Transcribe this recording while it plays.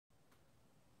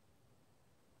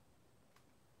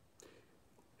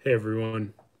Hey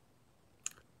everyone.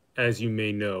 As you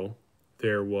may know,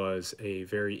 there was a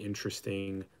very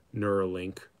interesting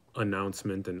Neuralink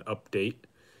announcement and update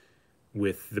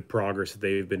with the progress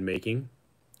they've been making,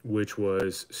 which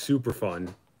was super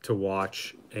fun to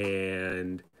watch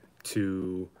and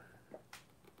to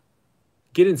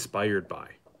get inspired by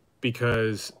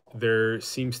because there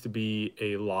seems to be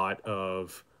a lot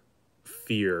of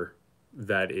fear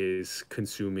that is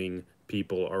consuming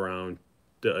people around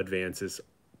the advances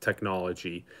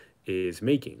technology is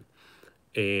making.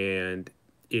 And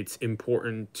it's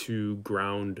important to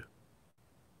ground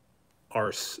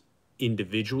our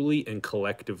individually and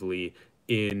collectively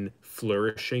in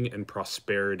flourishing and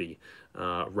prosperity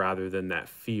rather than that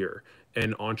fear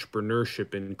and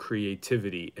entrepreneurship and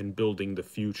creativity and building the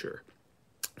future.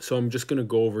 So I'm just going to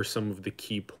go over some of the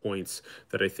key points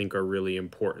that I think are really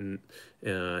important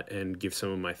and give some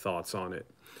of my thoughts on it.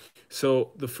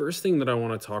 So the first thing that I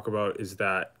want to talk about is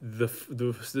that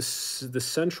the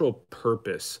central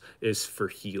purpose is for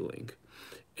healing,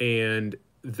 and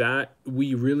that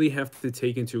we really have to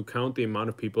take into account the amount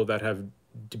of people that have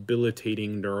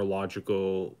debilitating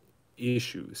neurological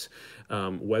issues,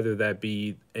 whether that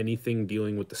be anything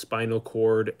dealing with the spinal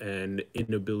cord and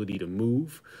inability to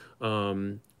move,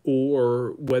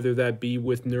 or whether that be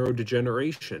with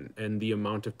neurodegeneration and the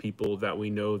amount of people that we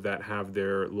know that have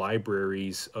their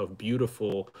libraries of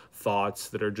beautiful thoughts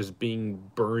that are just being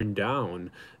burned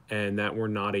down, and that we're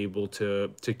not able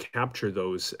to capture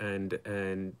those. And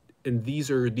these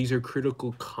are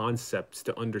critical concepts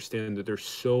to understand, that there's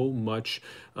so much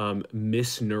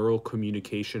mis neural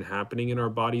communication happening in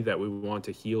our body that we want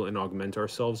to heal and augment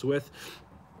ourselves with.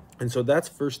 And so that's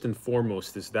first and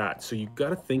foremost, is that. So you got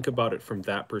to think about it from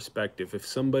that perspective. If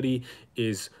somebody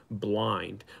is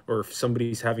blind, or if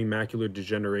somebody's having macular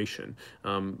degeneration,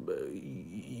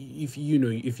 if you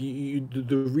know, if you,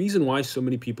 the reason why so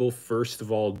many people, first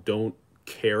of all, don't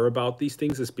care about these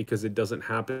things is because it doesn't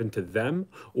happen to them,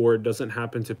 or it doesn't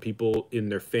happen to people in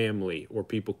their family or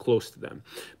people close to them.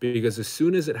 Because as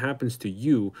soon as it happens to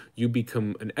you, you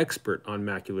become an expert on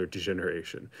macular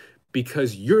degeneration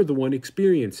because you're the one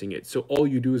experiencing it. So all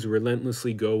you do is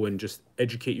relentlessly go and just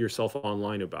educate yourself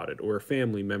online about it, or a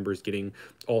family member's getting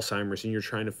Alzheimer's and you're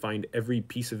trying to find every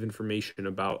piece of information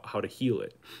about how to heal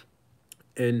it.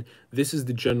 And this is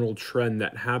the general trend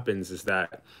that happens, is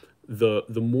that the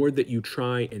more that you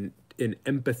try and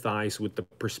empathize with the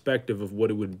perspective of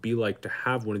what it would be like to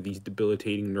have one of these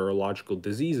debilitating neurological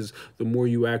diseases, the more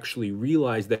you actually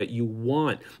realize that you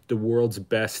want the world's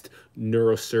best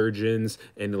neurosurgeons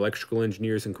and electrical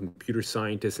engineers and computer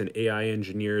scientists and AI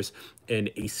engineers and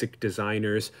ASIC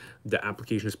designers, the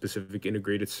application specific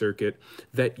integrated circuit,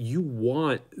 that you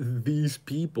want these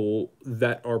people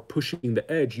that are pushing the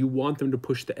edge, you want them to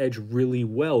push the edge really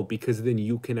well, because then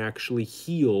you can actually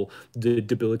heal the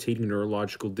debilitating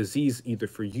neurological disease, either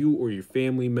for you or your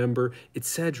family member,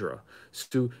 etc.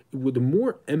 So with the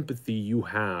more empathy you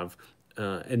have,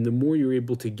 and the more you're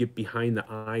able to get behind the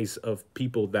eyes of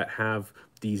people that have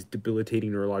these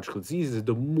debilitating neurological diseases,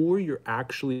 the more you're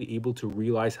actually able to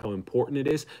realize how important it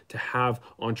is to have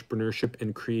entrepreneurship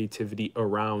and creativity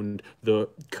around the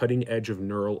cutting edge of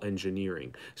neural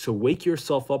engineering. So wake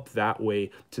yourself up that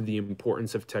way to the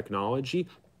importance of technology,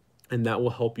 and that will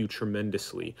help you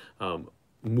tremendously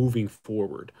moving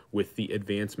forward with the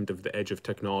advancement of the edge of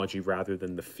technology rather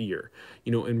than the fear.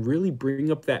 And really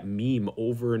bring up that meme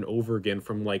over and over again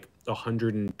from like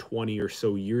 120 or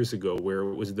so years ago, where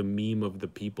it was the meme of the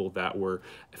people that were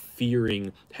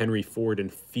fearing Henry Ford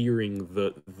and fearing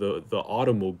the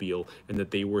automobile, and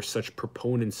that they were such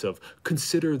proponents of,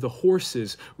 consider the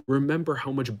horses, remember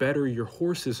how much better your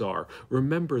horses are,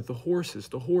 remember the horses,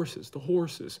 the horses, the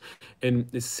horses. And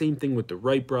the same thing with the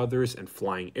Wright brothers and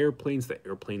flying airplanes, that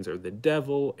airplanes are the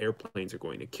devil, airplanes are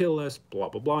going to kill us, blah,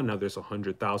 blah, blah. Now there's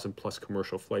 100,000 plus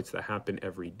commercial flights that happen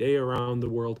every day around the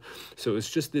world. So it's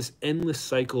just this endless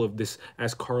cycle of this,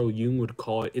 as Carl Jung would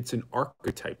call it, it's an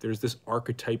archetype. There's this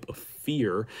archetype of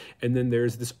fear, and then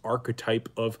there's this archetype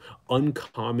of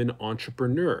uncommon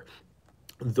entrepreneur.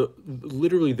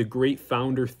 Literally the great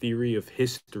founder theory of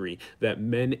history, that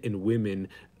men and women,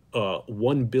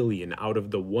 1 billion out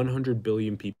of the 100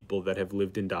 billion people that have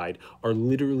lived and died, are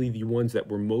literally the ones that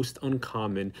were most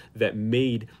uncommon, that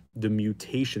made the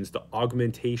mutations, the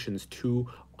augmentations to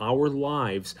our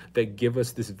lives, that give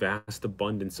us this vast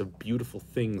abundance of beautiful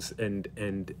things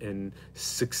and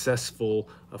successful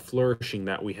flourishing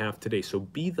that we have today. So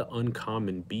be the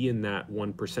uncommon, be in that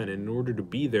 1%. And in order to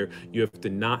be there, you have to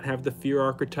not have the fear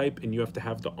archetype, and you have to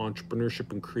have the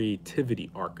entrepreneurship and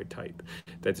creativity archetype.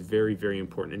 That's very, very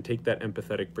important. And take that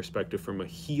empathetic perspective from a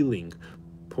healing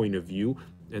point of view,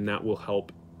 and that will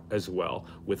help as well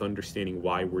with understanding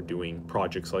why we're doing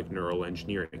projects like neural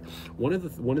engineering. One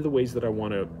of the ways that I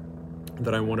want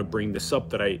to bring this up,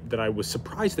 that I was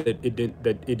surprised that it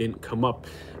didn't come up,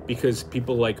 because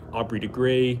people like Aubrey de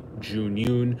Grey, Jun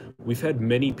Yoon, we've had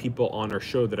many people on our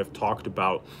show that have talked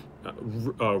about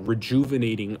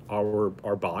rejuvenating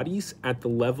our bodies at the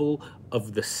level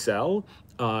of the cell,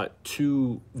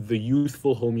 to the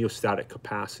youthful homeostatic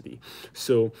capacity.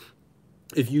 So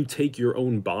if you take your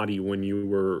own body when you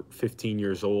were 15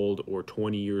 years old or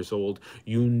 20 years old,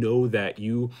 you know that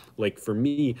you, like for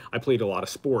me, I played a lot of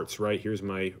sports, right? Here's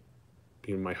my,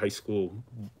 my high school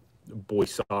boy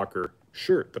soccer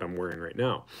shirt that I'm wearing right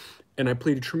now. And I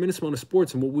played a tremendous amount of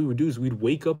sports. And what we would do is we'd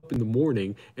wake up in the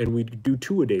morning and we'd do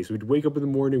two-a-days. We'd wake up in the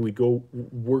morning, we'd go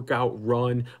work out,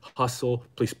 run, hustle,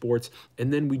 play sports,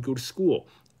 and then we'd go to school.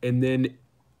 And then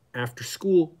after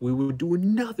school, we would do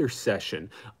another session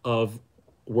of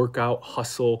workout,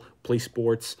 hustle, play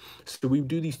sports. So we would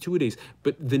do these two-a-days.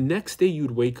 But the next day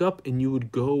you'd wake up and you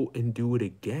would go and do it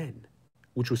again,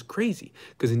 which was crazy.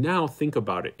 Because now think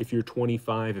about it. If you're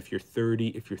 25, if you're 30,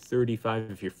 if you're 35,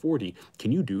 if you're 40,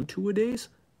 can you do two-a-days?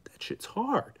 That shit's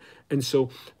hard. And so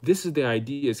this is the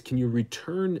idea, is can you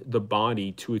return the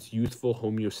body to its youthful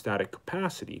homeostatic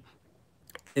capacity?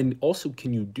 And also,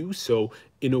 can you do so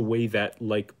in a way that,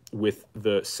 like with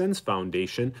the SENS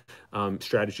Foundation,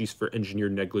 Strategies for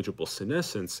Engineered Negligible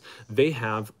Senescence, they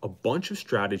have a bunch of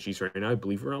strategies right now, I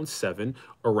believe around 7,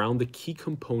 around the key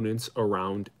components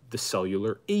around the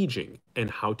cellular aging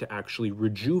and how to actually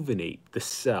rejuvenate the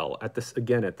cell at this,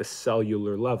 again, at the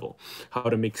cellular level, how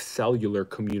to make cellular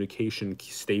communication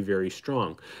stay very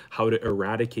strong, how to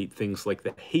eradicate things like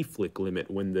the Hayflick limit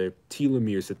when the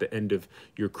telomeres at the end of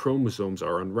your chromosomes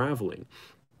are unraveling,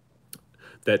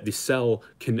 that the cell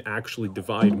can actually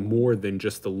divide more than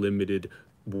just the limited,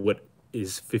 what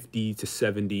is 50 to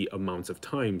 70 amounts of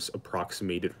times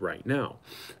approximated right now.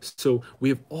 So we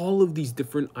have all of these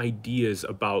different ideas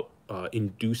about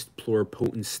induced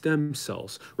pluripotent stem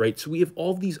cells, right? So we have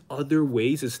all these other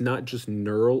ways. It's not just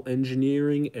neural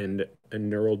engineering and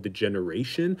neural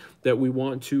degeneration that we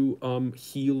want to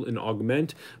heal and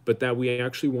augment, but that we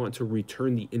actually want to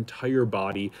return the entire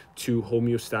body to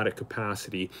homeostatic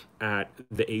capacity at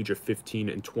the age of 15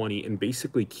 and 20 and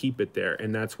basically keep it there.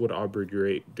 And that's what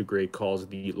Aubrey de Grey calls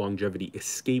the longevity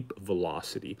escape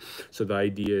velocity. So the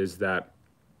idea is that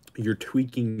you're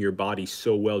tweaking your body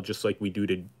so well, just like we do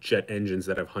to jet engines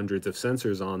that have hundreds of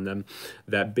sensors on them,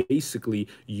 that basically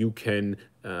you can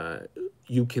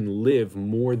live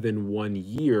more than 1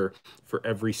 year for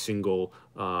every single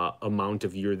amount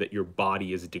of year that your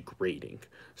body is degrading.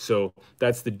 So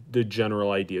that's the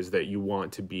general idea, is that you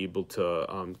want to be able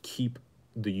to keep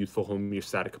the youthful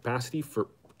homeostatic capacity for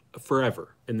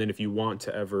forever. And then if you want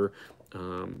to ever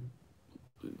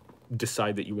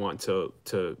decide that you want to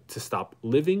stop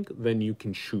living, then you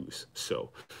can choose.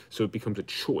 So it becomes a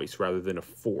choice rather than a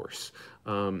force.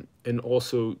 And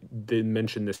also they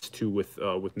mention this too with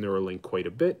Neuralink quite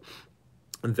a bit,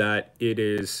 that it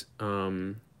is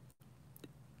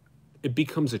it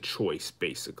becomes a choice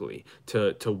basically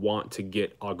to want to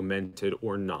get augmented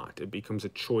or not. It becomes a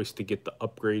choice to get the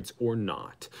upgrades or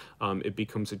not. It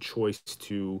becomes a choice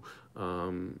to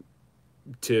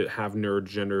have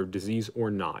neurodegenerative disease or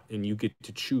not, and you get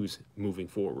to choose moving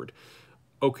forward.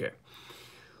 Okay,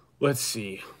 let's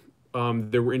see.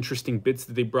 There were interesting bits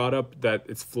that they brought up, that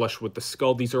it's flush with the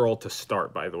skull. These are all to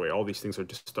start, by the way. All these things are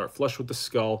to start. Flush with the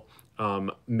skull,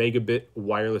 megabit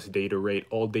wireless data rate,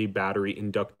 all-day battery,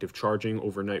 inductive charging,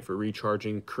 overnight for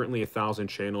recharging. Currently 1,000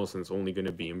 channels, and it's only going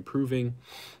to be improving.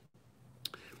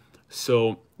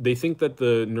 So they think that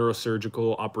the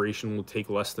neurosurgical operation will take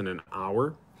less than an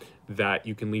hour, that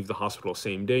you can leave the hospital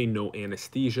same day, no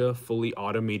anesthesia, fully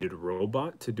automated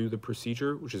robot to do the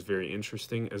procedure, which is very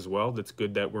interesting as well. That's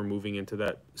good that we're moving into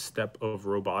that step of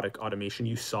robotic automation.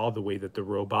 You saw the way that the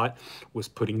robot was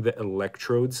putting the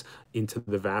electrodes into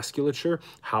the vasculature,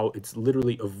 how it's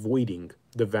literally avoiding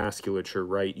the vasculature,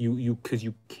 right? Because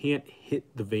you can't hit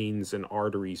the veins and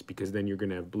arteries, because then you're going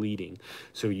to have bleeding.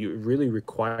 So it really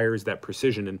requires that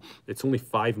precision, and it's only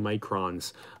 5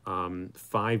 microns,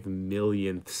 5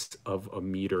 millionths of a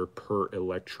meter per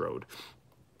electrode.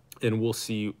 And we'll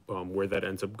see where that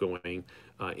ends up going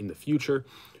in the future.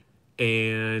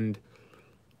 And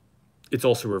it's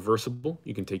also reversible.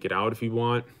 You can take it out if you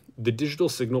want. The digital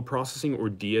signal processing, or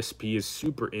DSP, is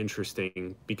super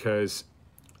interesting because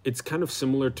it's kind of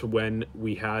similar to when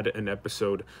we had an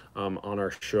episode on our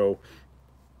show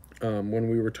when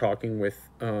we were talking with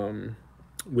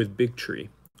Big Tree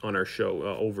on our show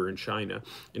over in China,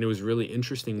 and it was really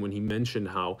interesting when he mentioned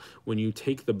how when you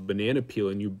take the banana peel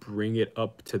and you bring it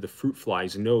up to the fruit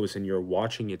fly's nose and you're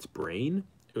watching its brain,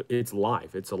 it's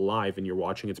live, it's alive, and you're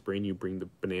watching its brain, you bring the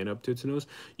banana up to its nose,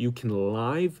 you can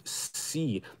live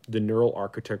see the neural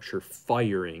architecture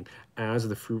firing as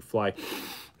the fruit fly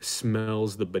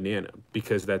smells the banana,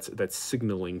 because that's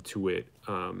signaling to it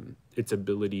its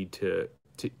ability to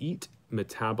eat,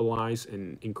 metabolize,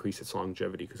 and increase its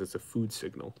longevity, because it's a food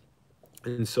signal.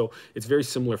 And so it's very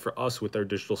similar for us with our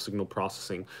digital signal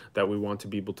processing, that we want to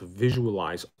be able to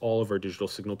visualize all of our digital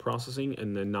signal processing,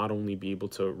 and then not only be able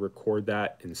to record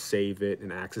that and save it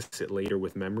and access it later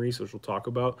with memories, which we'll talk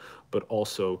about, but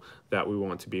also that we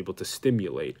want to be able to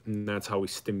stimulate. And that's how we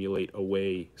stimulate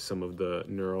away some of the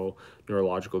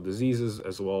neurological diseases,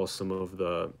 as well as some of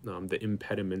the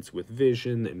impediments with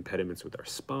vision, the impediments with our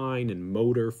spine and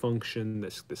motor function,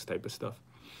 this type of stuff.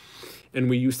 And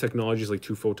we use technologies like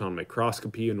two-photon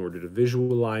microscopy in order to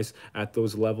visualize at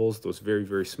those levels, those very,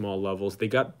 very small levels. They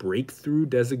got breakthrough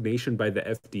designation by the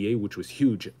FDA, which was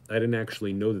huge. I didn't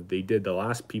actually know that they did. The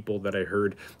last people that I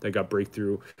heard that got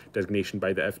breakthrough designation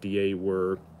by the FDA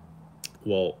were,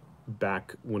 well,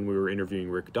 back when we were interviewing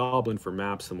Rick Doblin for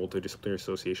MAPS, the Multidisciplinary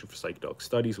Association for Psychedelic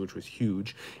Studies, which was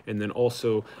huge. And then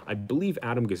also, I believe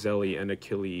Adam Gazelli and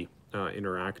Achille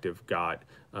Interactive got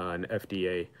an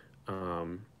FDA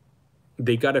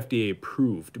they got FDA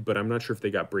approved, but I'm not sure if they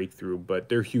got breakthrough. But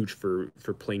they're huge for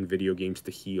playing video games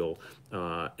to heal,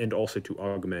 and also to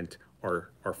augment our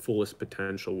fullest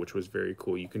potential, which was very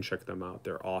cool. You can check them out;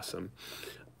 they're awesome.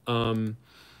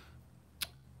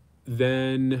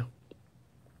 Then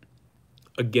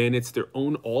again, it's their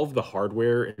own. All of the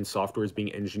hardware and software is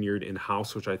being engineered in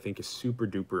house, which I think is super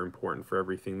duper important for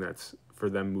everything that's for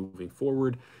them moving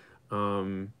forward.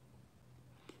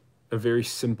 A very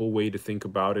simple way to think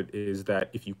about it is that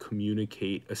if you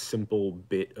communicate a simple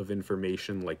bit of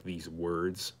information like these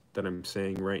words that I'm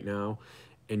saying right now,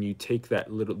 and you take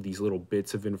these little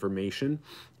bits of information,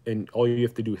 and all you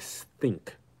have to do is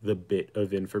think the bit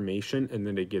of information, and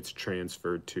then it gets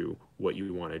transferred to what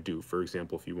you want to do. For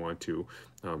example, if you want to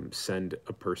send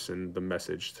a person the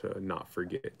message to not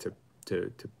forget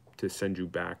to send you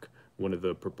back one of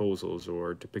the proposals,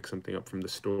 or to pick something up from the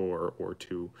store, or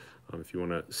to if you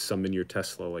want to summon your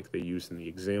Tesla like they used in the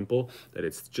example, that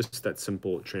it's just that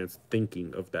simple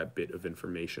thinking of that bit of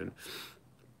information.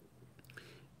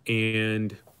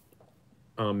 And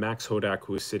Max Hodak,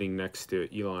 who is sitting next to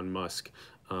Elon Musk,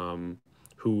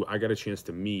 who I got a chance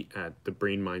to meet at the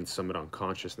Brain Mind Summit on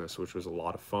Consciousness, which was a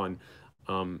lot of fun.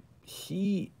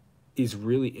 He is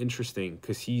really interesting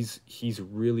because he's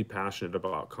really passionate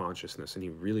about consciousness, and he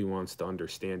really wants to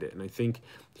understand it. And I think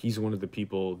he's one of the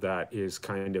people that is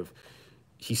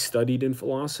he studied in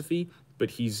philosophy, but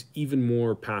he's even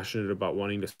more passionate about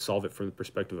wanting to solve it from the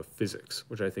perspective of physics,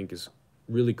 which I think is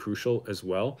really crucial as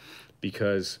well,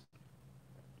 because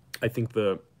I think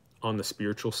on the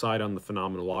spiritual side, on the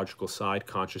phenomenological side,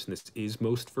 consciousness is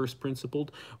most first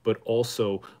principled, but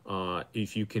also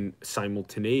if you can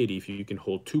simultaneity, if you can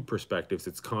hold two perspectives,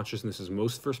 it's consciousness is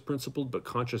most first principled, but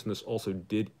consciousness also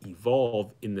did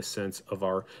evolve in the sense of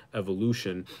our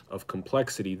evolution of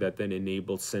complexity that then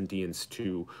enabled sentience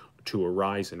to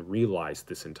arise and realize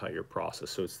this entire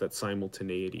process. So it's that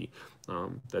simultaneity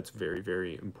that's very,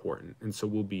 very important. And so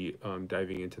we'll be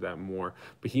diving into that more.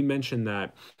 But he mentioned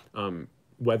that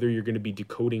whether you're going to be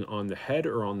decoding on the head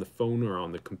or on the phone or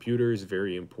on the computer is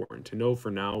very important to know. For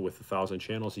now, with 1,000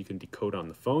 channels, you can decode on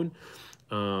the phone.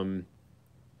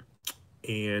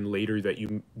 And later that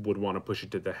you would want to push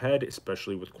it to the head,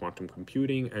 especially with quantum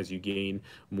computing. As you gain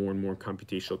more and more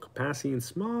computational capacity in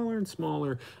smaller and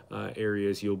smaller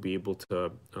areas, you'll be able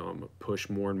to push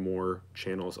more and more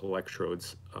channels,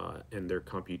 electrodes, and their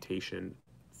computation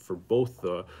for both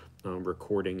the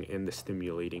recording and the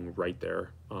stimulating right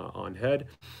there on head.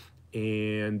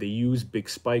 And they use big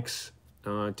spikes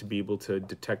to be able to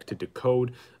detect, to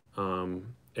decode,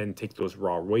 and take those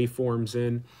raw waveforms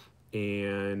in.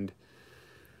 And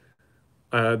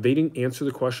they didn't answer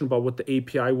the question about what the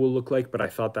API will look like, but I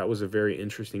thought that was a very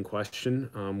interesting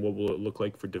question. What will it look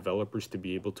like for developers to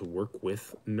be able to work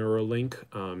with Neuralink?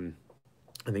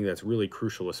 I think that's really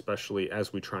crucial, especially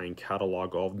as we try and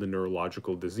catalog all of the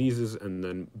neurological diseases, and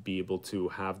then be able to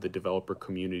have the developer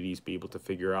communities be able to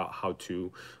figure out how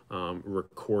to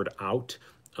record out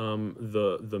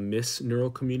the miss neural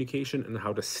communication, and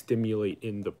how to stimulate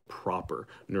in the proper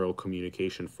neural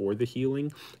communication for the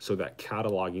healing. So that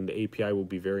cataloging, the API will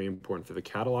be very important for the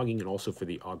cataloging and also for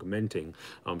the augmenting,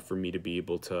 for me to be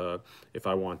able to, if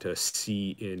I want to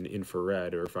see in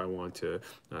infrared, or if I want to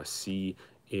see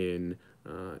in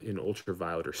in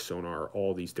ultraviolet or sonar,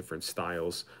 all these different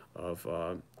styles of.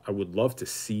 I would love to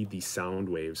see these sound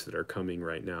waves that are coming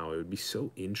right now. It would be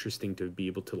so interesting to be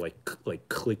able to like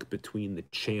click between the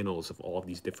channels of all of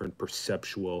these different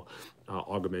perceptual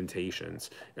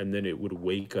augmentations, and then it would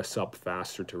wake us up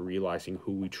faster to realizing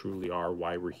who we truly are,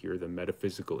 why we're here. The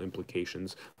metaphysical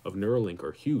implications of Neuralink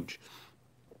are huge.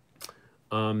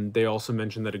 They also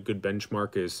mentioned that a good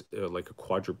benchmark is like a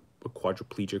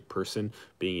quadriplegic person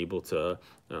being able to,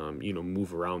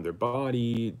 move around their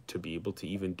body, to be able to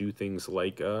even do things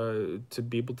like to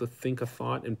be able to think a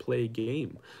thought and play a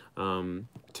game,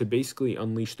 to basically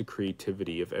unleash the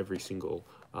creativity of every single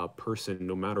person,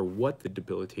 no matter what the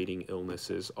debilitating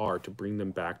illnesses are, to bring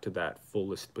them back to that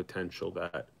fullest potential,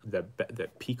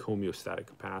 that peak homeostatic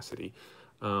capacity.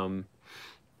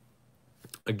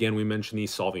 Again, we mentioned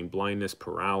these solving blindness,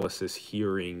 paralysis,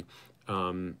 hearing.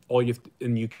 All you have to,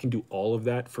 and you can do all of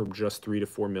that from just 3 to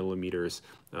 4 millimeters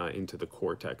into the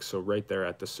cortex. So right there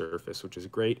at the surface, which is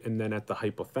great. And then at the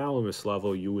hypothalamus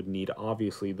level, you would need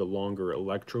obviously the longer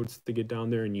electrodes to get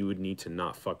down there, and you would need to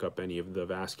not fuck up any of the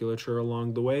vasculature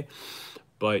along the way.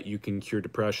 But you can cure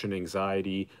depression,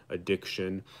 anxiety,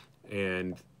 addiction,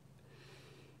 and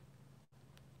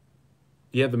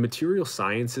yeah, the material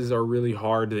sciences are really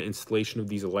hard. The installation of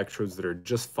these electrodes that are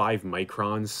just 5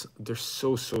 microns, they're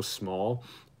so, so small.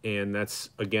 And that's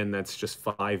just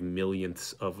 5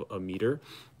 millionths of a meter.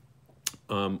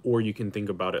 Or you can think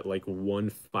about it like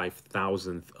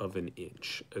 1/5000th of an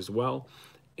inch as well.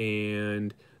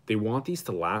 And they want these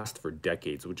to last for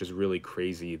decades, which is really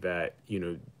crazy that,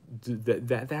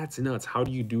 that's nuts. How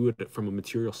do you do it from a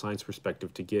material science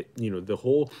perspective to get, the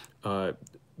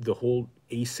whole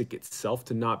ASIC itself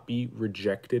to not be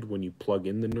rejected when you plug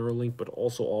in the Neuralink, but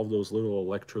also all those little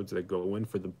electrodes that go in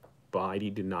for the body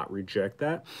to not reject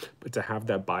that, but to have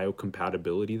that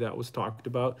biocompatibility that was talked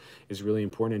about is really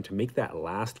important, and to make that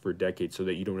last for decades so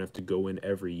that you don't have to go in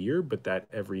every year, but that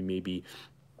every maybe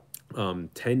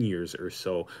 10 years or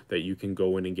so that you can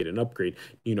go in and get an upgrade.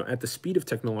 At the speed of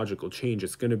technological change,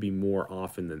 it's going to be more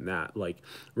often than that. Like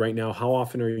right now, how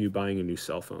often are you buying a new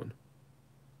cell phone?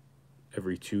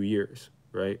 Every 2 years,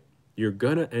 right? You're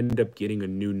gonna end up getting a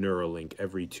new Neuralink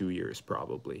every 2 years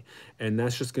probably. And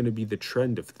that's just gonna be the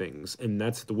trend of things. And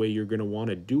that's the way you're gonna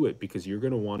wanna do it, because you're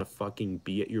gonna wanna fucking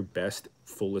be at your best,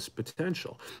 fullest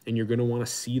potential. And you're gonna wanna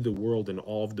see the world in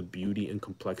all of the beauty and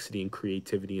complexity and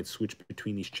creativity, and switch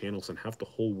between these channels and have the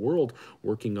whole world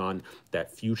working on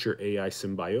that future AI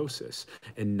symbiosis.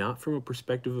 And not from a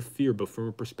perspective of fear, but from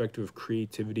a perspective of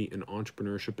creativity and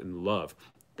entrepreneurship and love.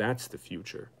 That's the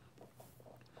future.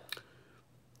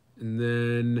 And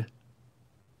then,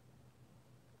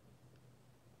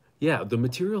 yeah, the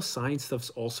material science stuff's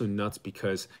also nuts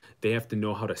because they have to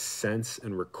know how to sense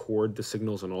and record the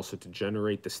signals, and also to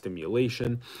generate the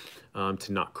stimulation,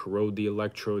 to not corrode the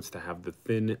electrodes, to have the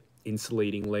thin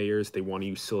insulating layers. They want to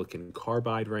use silicon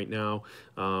carbide right now.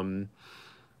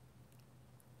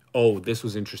 Oh, this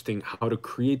was interesting. How to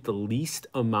create the least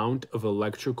amount of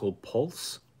electrical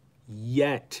pulse,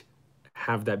 yet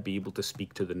have that be able to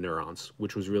speak to the neurons,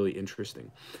 which was really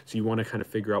interesting. So you want to kind of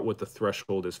figure out what the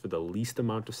threshold is for the least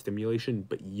amount of stimulation,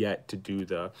 but yet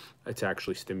to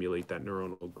actually stimulate that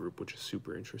neuronal group, which is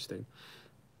super interesting.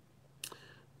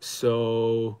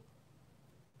 So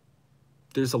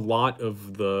there's a lot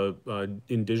of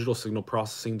in digital signal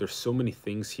processing, there's so many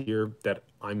things here that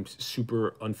I'm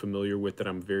super unfamiliar with, that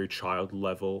I'm very child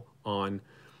level on.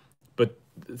 But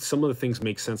some of the things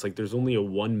make sense. Like there's only a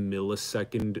 1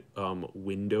 millisecond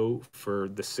window for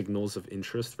the signals of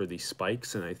interest for these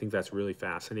spikes. And I think that's really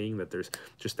fascinating, that there's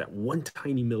just that one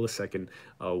tiny millisecond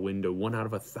window, 1 out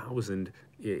of 1,000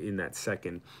 in that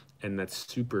second. And that's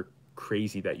super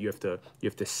crazy that you have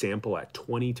to sample at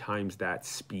 20 times that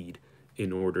speed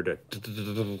in order to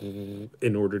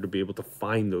be able to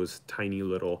find those tiny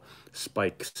little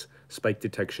spike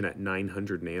detection at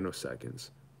 900 nanoseconds.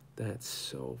 That's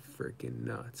so freaking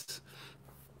nuts.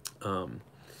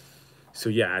 So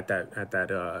yeah, at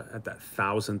that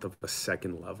thousandth of a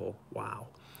second level, wow.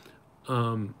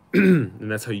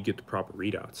 And that's how you get the proper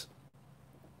readouts.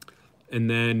 And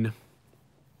then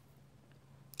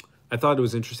I thought it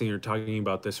was interesting you're talking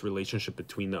about this relationship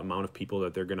between the amount of people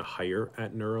that they're going to hire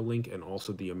at Neuralink, and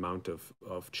also the amount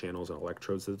of channels and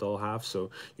electrodes that they'll have. So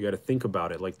you got to think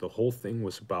about it. Like the whole thing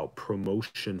was about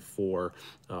promotion for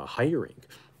hiring.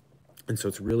 And so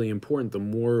it's really important, the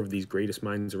more of these greatest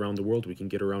minds around the world we can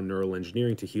get around neural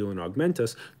engineering to heal and augment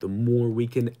us, the more we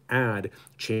can add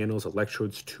channels,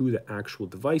 electrodes to the actual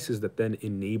devices that then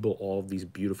enable all of these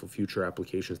beautiful future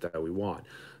applications that we want.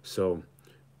 So,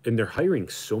 and they're hiring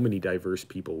so many diverse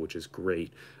people, which is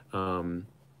great.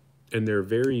 and they're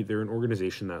an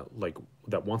organization that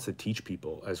that wants to teach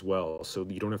people as well, so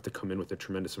you don't have to come in with a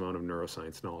tremendous amount of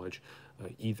neuroscience knowledge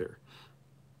either.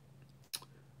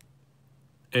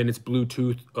 And it's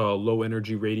Bluetooth, low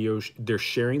energy radio. They're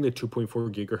sharing the 2.4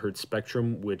 gigahertz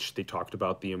spectrum, which they talked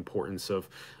about the importance of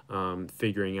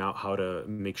figuring out how to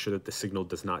make sure that the signal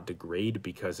does not degrade.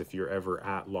 Because if you're ever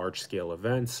at large scale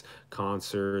events,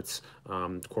 concerts,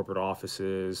 corporate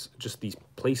offices, just these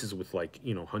places with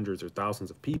hundreds or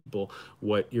thousands of people,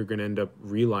 what you're going to end up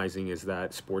realizing is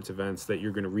that sports events, that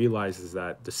you're going to realize is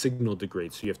that the signal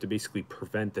degrades. So you have to basically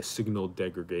prevent the signal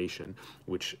degradation,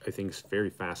 which I think is very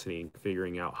fascinating,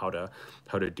 figuring out how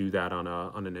to do that on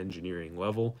an engineering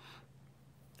level.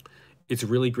 It's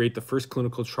really great. The first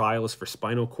clinical trial is for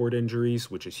spinal cord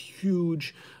injuries, which is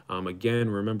huge. Again,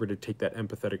 remember to take that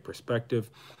empathetic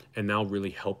perspective, and that'll really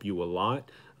help you a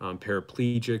lot.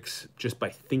 Paraplegics, just by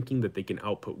thinking that they can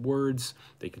output words,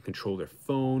 they can control their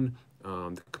phone,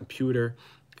 the computer.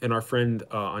 And our friend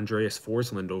Andreas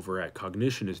Forsland over at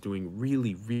Cognition is doing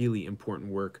really, really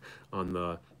important work on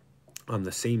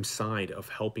the same side of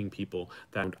helping people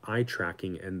that eye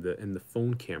tracking and the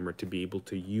phone camera to be able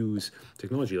to use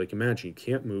technology. Like, imagine you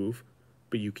can't move,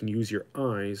 but you can use your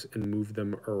eyes and move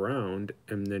them around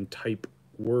and then type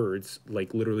words,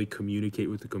 like literally communicate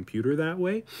with the computer that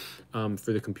way,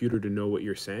 for the computer to know what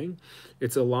you're saying.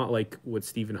 It's a lot like what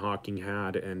Stephen Hawking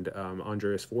had, and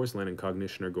Andreas Forsland and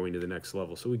Cognition are going to the next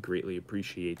level. So we greatly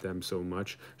appreciate them so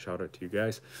much. Shout out to you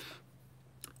guys.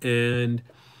 And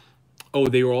oh,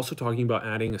 they were also talking about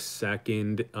adding a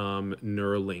second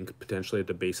Neuralink potentially at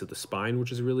the base of the spine,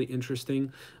 which is really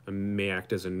interesting. May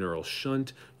act as a neural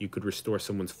shunt. You could restore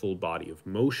someone's full body of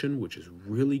motion, which is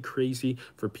really crazy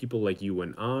for people like you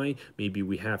and I. Maybe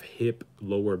we have hip,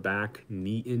 lower back,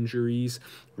 knee injuries,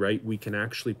 right? We can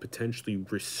actually potentially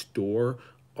restore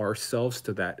ourselves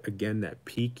to that, again, that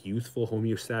peak youthful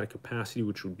homeostatic capacity,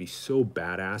 which would be so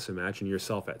badass. Imagine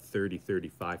yourself at 30,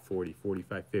 35, 40,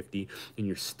 45, 50, and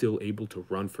you're still able to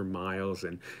run for miles,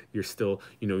 and you're still,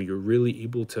 you're really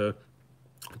able to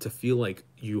feel like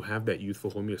you have that youthful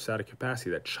homeostatic capacity,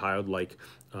 that childlike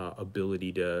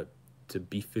ability to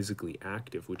be physically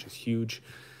active, which is huge.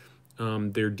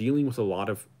 They're dealing with a lot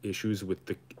of issues with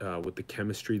the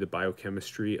chemistry, the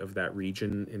biochemistry of that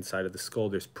region inside of the skull.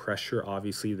 There's pressure,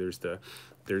 obviously.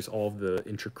 There's all of the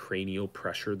intracranial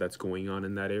pressure that's going on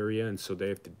in that area, and so they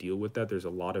have to deal with that. There's a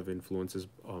lot of influences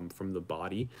from the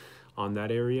body on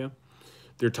that area.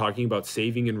 They're talking about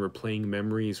saving and replaying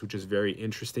memories, which is very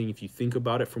interesting. If you think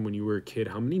about it, from when you were a kid,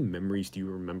 how many memories do you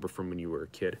remember from when you were a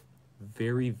kid?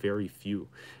 Very, very few.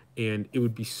 And it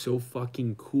would be so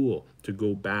fucking cool to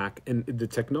go back. And the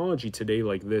technology today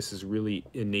like this is really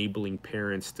enabling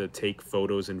parents to take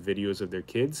photos and videos of their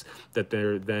kids that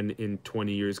they're then in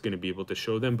 20 years going to be able to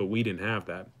show them. But we didn't have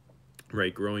that,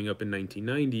 right? Growing up in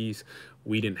 1990s,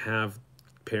 we didn't have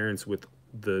parents with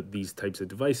these types of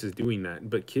devices doing that.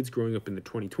 But kids growing up in the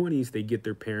 2020s, they get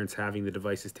their parents having the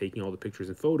devices taking all the pictures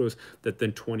and photos that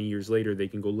then 20 years later they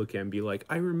can go look at and be like,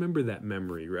 I remember that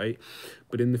memory, right?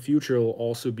 But in the future, it'll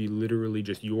also be literally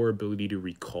just your ability to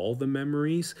recall the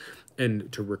memories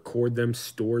and to record them,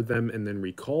 store them, and then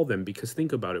recall them. Because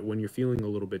think about it, when you're feeling a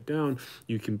little bit down,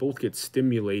 you can both get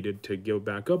stimulated to go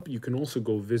back up. You can also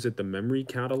go visit the memory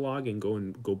catalog and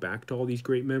go back to all these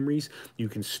great memories. You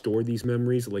can store these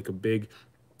memories like a big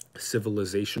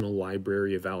civilizational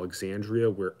library of Alexandria,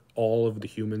 where all of the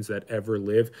humans that ever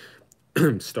live,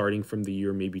 starting from the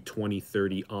year maybe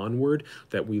 2030 onward,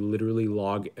 that we literally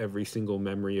log every single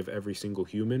memory of every single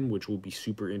human, which will be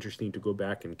super interesting to go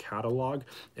back and catalog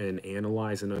and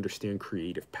analyze and understand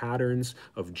creative patterns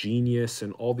of genius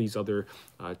and all these other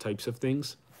types of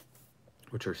things,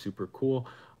 which are super cool.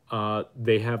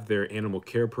 They have their animal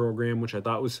care program, which I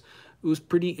thought was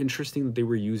pretty interesting that they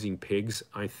were using pigs.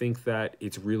 I think that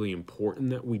it's really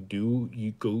important that we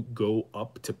go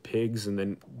up to pigs, and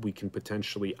then we can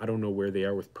potentially, I don't know where they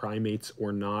are with primates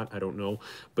or not, I don't know,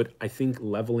 but I think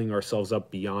leveling ourselves up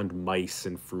beyond mice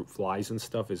and fruit flies and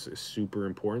stuff is super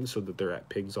important. So that they're at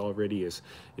pigs already is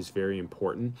very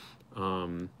important.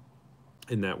 And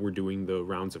that we're doing the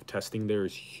rounds of testing there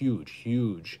is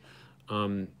huge.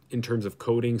 In terms of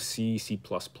coding, C, C++,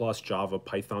 Java,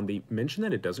 Python, they mention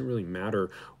that it doesn't really matter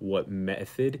what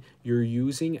method you're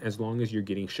using as long as you're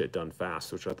getting shit done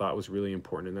fast, which I thought was really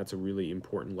important. And that's a really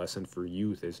important lesson for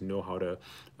youth, is know how to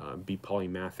be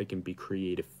polymathic and be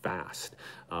creative fast,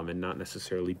 and not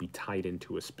necessarily be tied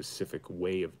into a specific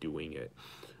way of doing it.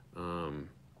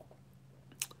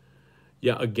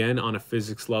 Yeah, again, on a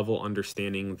physics level,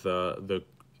 understanding the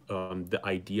the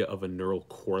idea of a neural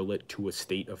correlate to a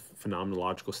state of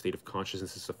phenomenological state of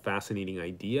consciousness is a fascinating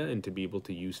idea, and to be able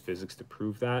to use physics to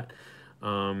prove that.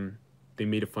 They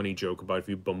made a funny joke about if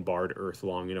you bombard Earth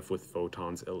long enough with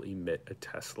photons, it'll emit a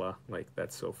Tesla. Like,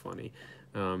 that's so funny.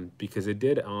 Because it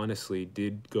did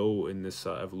go in this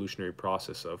evolutionary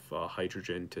process of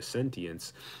hydrogen to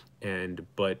sentience,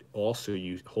 but also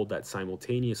you hold that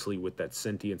simultaneously with that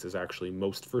sentience is actually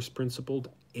most first principled,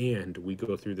 and we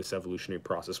go through this evolutionary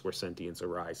process where sentience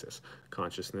arises.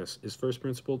 Consciousness is first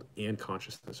principled and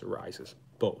consciousness arises.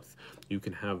 Both. You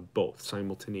can have both.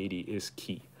 Simultaneity is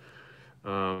key.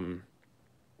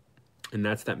 And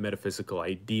that's that metaphysical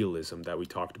idealism that we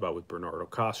talked about with Bernardo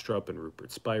Kastrup and Rupert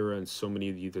Spira and so many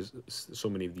of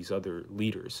these other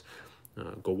leaders.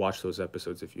 Go watch those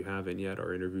episodes if you haven't yet,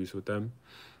 our interviews with them.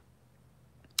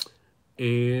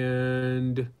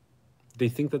 And they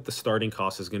think that the starting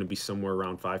cost is going to be somewhere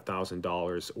around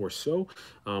 $5,000 or so,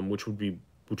 which would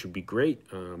be great.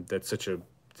 That's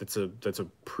a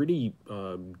pretty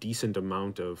decent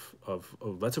amount of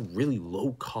that's a really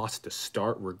low cost to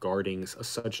start regarding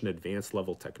such an advanced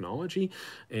level technology.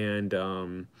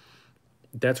 And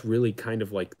that's really kind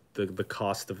of like the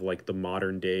cost of like the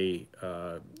modern day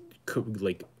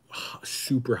like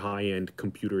super high end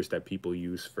computers that people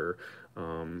use for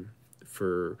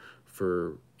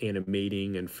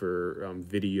animating and for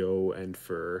video and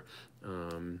for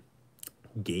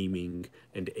gaming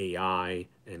and AI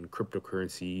and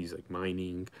cryptocurrencies like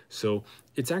mining. So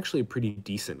it's actually a pretty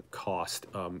decent cost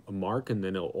mark, and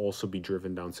then it'll also be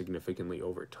driven down significantly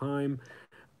over time.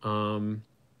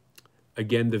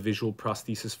 Again, the visual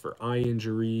prosthesis for eye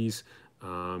injuries,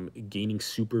 gaining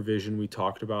supervision we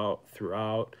talked about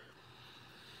throughout.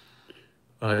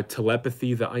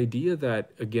 Telepathy, the idea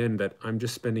that, again, that I'm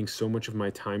just spending so much of my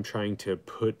time trying to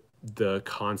put the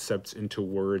concepts into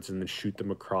words and then shoot them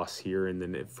across here, and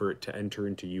then for it to enter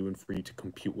into you and for you to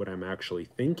compute what I'm actually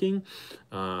thinking.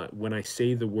 When I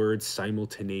say the word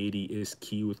simultaneity is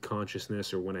key with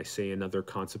consciousness, or when I say another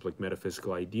concept like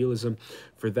metaphysical idealism,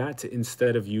 for that to,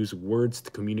 instead of use words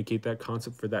to communicate that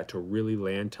concept, for that to really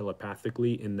land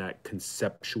telepathically in that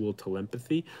conceptual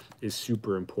telepathy is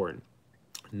super important.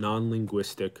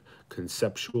 Non-linguistic,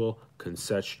 conceptual,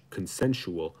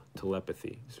 consensual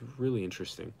telepathy. It's really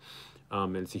interesting.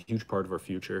 And it's a huge part of our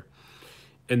future.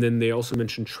 And then they also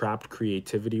mentioned trapped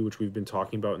creativity, which we've been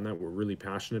talking about, and that we're really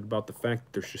passionate about. The fact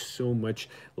that there's just so much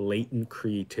latent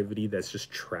creativity that's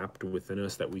just trapped within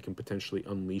us that we can potentially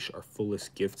unleash our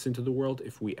fullest gifts into the world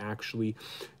if we actually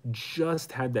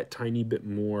just had that tiny bit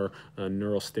more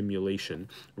neural stimulation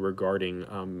regarding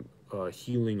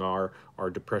healing our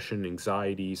depression,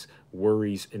 anxieties,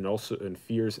 worries, and also and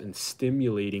fears, and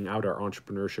stimulating out our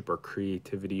entrepreneurship, our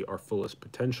creativity, our fullest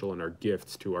potential, and our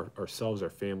gifts to ourselves, our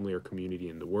family, our community,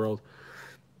 and the world.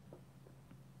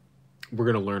 We're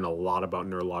going to learn a lot about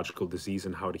neurological disease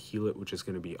and how to heal it, which is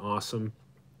going to be awesome.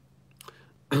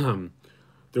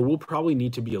 There will probably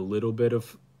need to be a little bit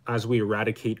of, as we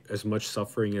eradicate as much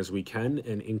suffering as we can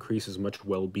and increase as much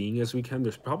well-being as we can,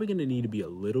 there's probably going to need to be a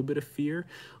little bit of fear,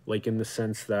 like in the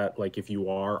sense that, like, if you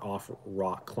are off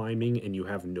rock climbing and you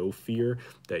have no fear,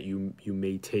 that you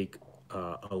may take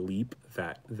a leap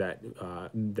that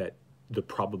the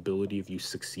probability of you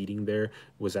succeeding there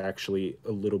was actually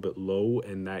a little bit low,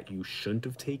 and that you shouldn't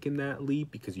have taken that leap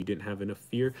because you didn't have enough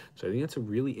fear. So I think that's a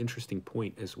really interesting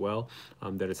point as well,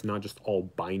 that it's not just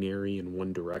all binary in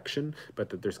one direction, but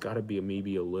that there's got to be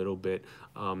maybe a little bit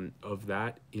of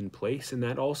that in place. And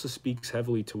that also speaks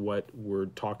heavily to what we're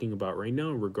talking about right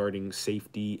now regarding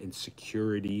safety and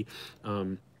security.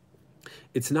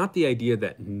 It's not the idea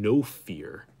that no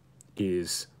fear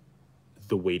is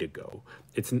the way to go.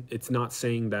 It's not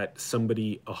saying that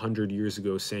somebody 100 years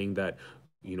ago saying that,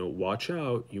 you know, watch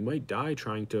out, you might die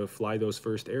trying to fly those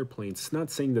first airplanes. It's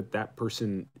not saying that that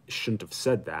person shouldn't have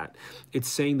said that. It's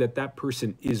saying that that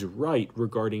person is right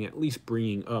regarding at least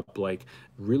bringing up, like,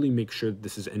 really make sure that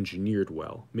this is engineered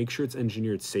well. Make sure it's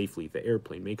engineered safely, the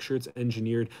airplane. Make sure it's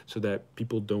engineered so that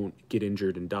people don't get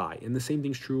injured and die. And the same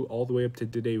thing's true all the way up to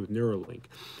today with Neuralink.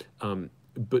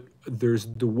 But there's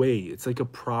the way, it's like a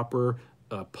proper,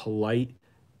 polite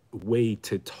way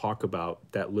to talk about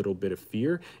that little bit of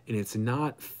fear, and it's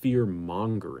not fear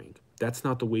mongering. That's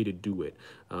not the way to do it.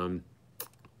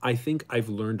 I think I've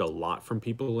learned a lot from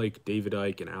people like David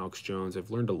Icke and Alex Jones. I've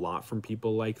learned a lot from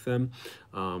people like them,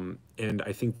 and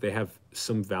I think they have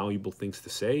some valuable things to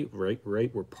say. Right,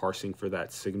 we're parsing for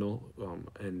that signal,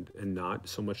 and not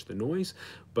so much the noise,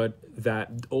 but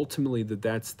that ultimately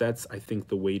that's I think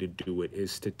the way to do it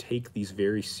is to take these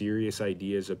very serious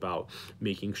ideas about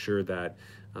making sure that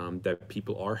that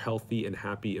people are healthy and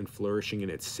happy and flourishing,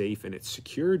 and it's safe and it's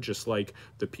secure, just like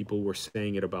the people were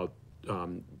saying it about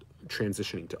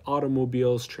transitioning to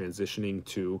automobiles, transitioning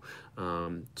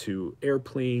to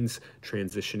airplanes,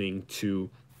 transitioning to,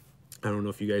 I don't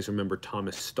know if you guys remember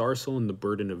Thomas Starsel in The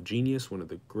Burden of Genius, one of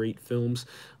the great films.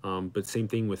 But same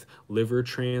thing with liver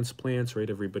transplants, right?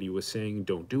 Everybody was saying,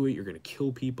 don't do it, you're going to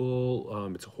kill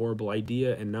people. It's a horrible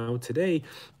idea. And now today,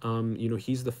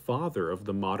 he's the father of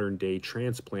the modern day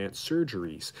transplant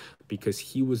surgeries because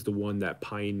he was the one that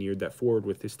pioneered that forward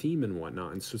with his team and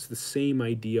whatnot. And so it's the same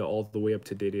idea all the way up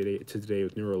to today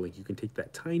with Neuralink. You can take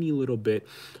that tiny little bit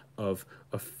of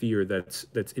a fear that's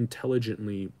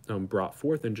intelligently brought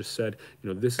forth and just said,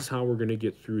 this is how we're going to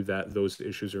get through those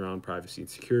issues around privacy and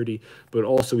security. But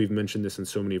also, we've mentioned this in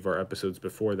so many of our episodes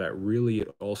before, that really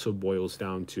it also boils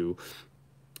down to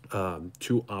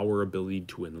our ability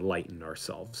to enlighten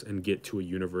ourselves and get to a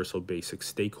universal basic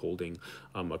stakeholding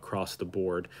across the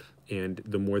board. And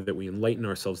the more that we enlighten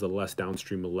ourselves, the less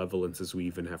downstream malevolences we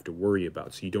even have to worry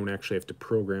about. So you don't actually have to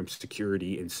program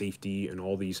security and safety and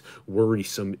all these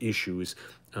worrisome issues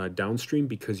downstream,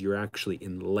 because you're actually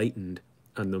enlightened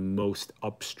on the most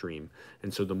upstream.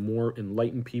 And so the more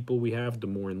enlightened people we have, the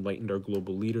more enlightened our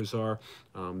global leaders are,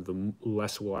 the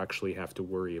less we'll actually have to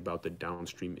worry about the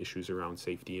downstream issues around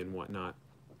safety and whatnot.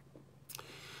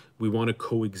 We want to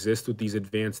coexist with these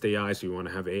advanced AIs. We want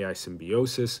to have AI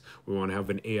symbiosis. We want to have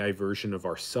an AI version of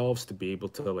ourselves to be able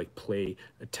to play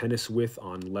tennis with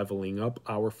on leveling up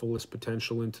our fullest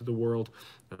potential into the world.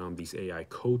 These AI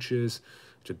coaches,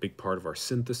 which is a big part of our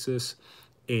synthesis.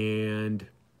 And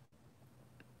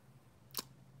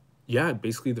yeah,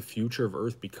 basically the future of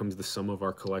Earth becomes the sum of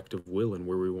our collective will and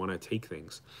where we want to take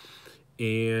things.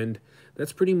 And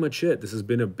that's pretty much it. This has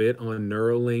been a bit on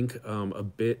Neuralink, a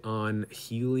bit on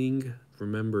healing.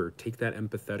 Remember, take that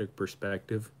empathetic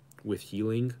perspective with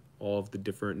healing all of the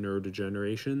different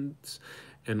neurodegenerations.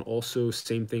 And also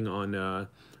same thing on the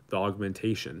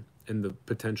augmentation and the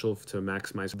potential to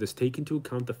maximize this. Take into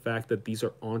account the fact that these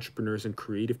are entrepreneurs and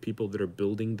creative people that are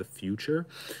building the future.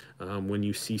 When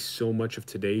you see so much of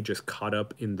today just caught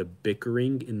up in the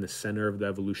bickering in the center of the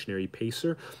evolutionary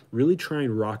pacer, really try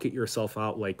and rocket yourself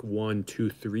out like 1, 2,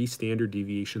 3 standard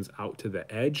deviations out to the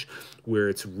edge, where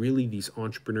it's really these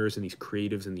entrepreneurs and these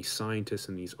creatives and these scientists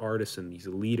and these artists and these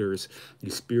leaders,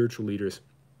 these spiritual leaders,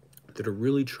 that are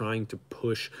really trying to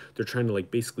push, they're trying to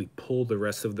basically pull the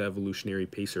rest of the evolutionary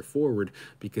pacer forward,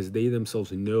 because they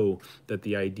themselves know that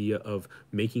the idea of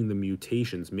making the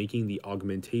mutations, making the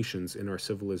augmentations in our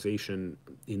civilization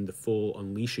in the full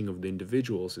unleashing of the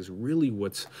individuals is really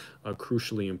what's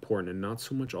crucially important, and not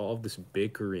so much all of this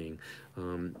bickering.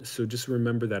 So just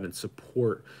remember that and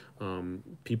support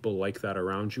people like that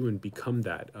around you, and become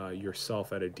that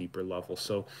yourself at a deeper level.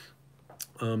 So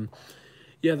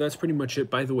yeah, that's pretty much it.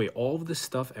 By the way, all of this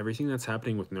stuff, everything that's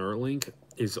happening with Neuralink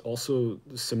is also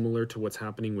similar to what's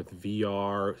happening with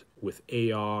VR, with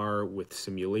AR, with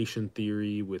simulation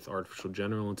theory, with artificial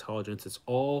general intelligence. It's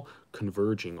all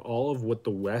converging. All of what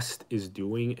the West is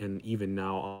doing, and even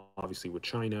now, obviously, with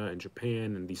China and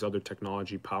Japan and these other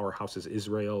technology powerhouses,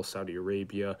 Israel, Saudi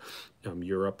Arabia,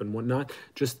 Europe, and whatnot.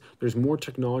 Just there's more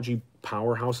technology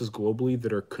powerhouses globally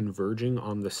that are converging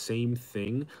on the same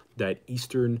thing that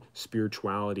Eastern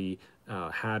spirituality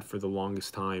had for the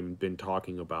longest time been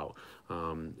talking about.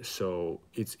 So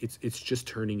it's just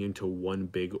turning into one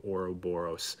big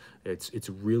Ouroboros. It's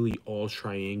really all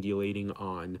triangulating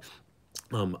on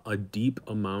a deep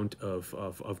amount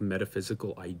of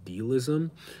metaphysical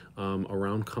idealism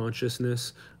around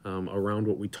consciousness, around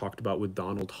what we talked about with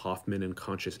Donald Hoffman and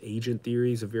conscious agent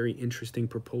theories. A very interesting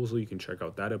proposal. You can check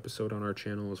out that episode on our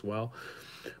channel as well.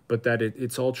 But that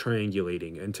it's all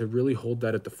triangulating, and to really hold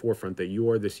that at the forefront, that you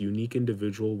are this unique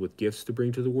individual with gifts to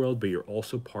bring to the world, but you're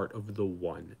also part of the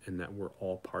one, and that we're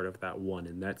all part of that one.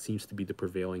 And that seems to be the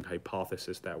prevailing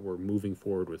hypothesis, that we're moving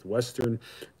forward with Western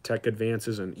tech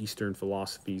advances and Eastern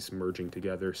philosophies merging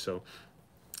together. So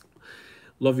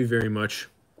love you very much.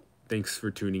 Thanks for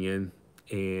tuning in,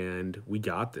 and we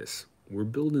got this. We're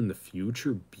building the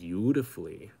future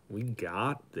beautifully. We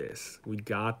got this. We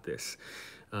got this.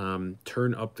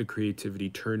 Turn up the creativity,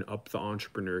 turn up the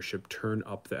entrepreneurship, turn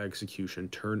up the execution,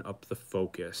 turn up the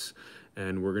focus,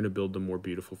 and we're going to build the more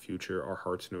beautiful future our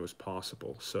hearts know is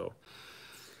possible. So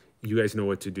you guys know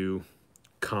what to do.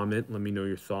 Comment, let me know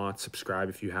your thoughts. Subscribe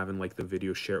if you haven't. Like the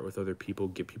video, share it with other people.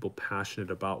 Get people passionate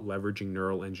about leveraging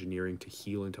neural engineering to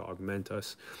heal and to augment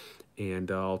us. And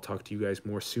I'll talk to you guys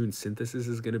more soon. Synthesis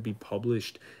is going to be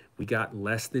published. We got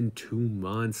less than 2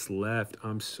 months left.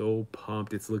 I'm so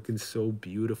pumped. It's looking so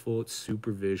beautiful. It's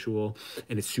super visual,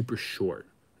 and it's super short.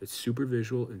 It's super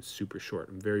visual and super short.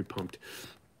 I'm very pumped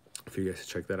for you guys to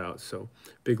check that out. So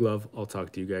big love. I'll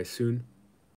talk to you guys soon.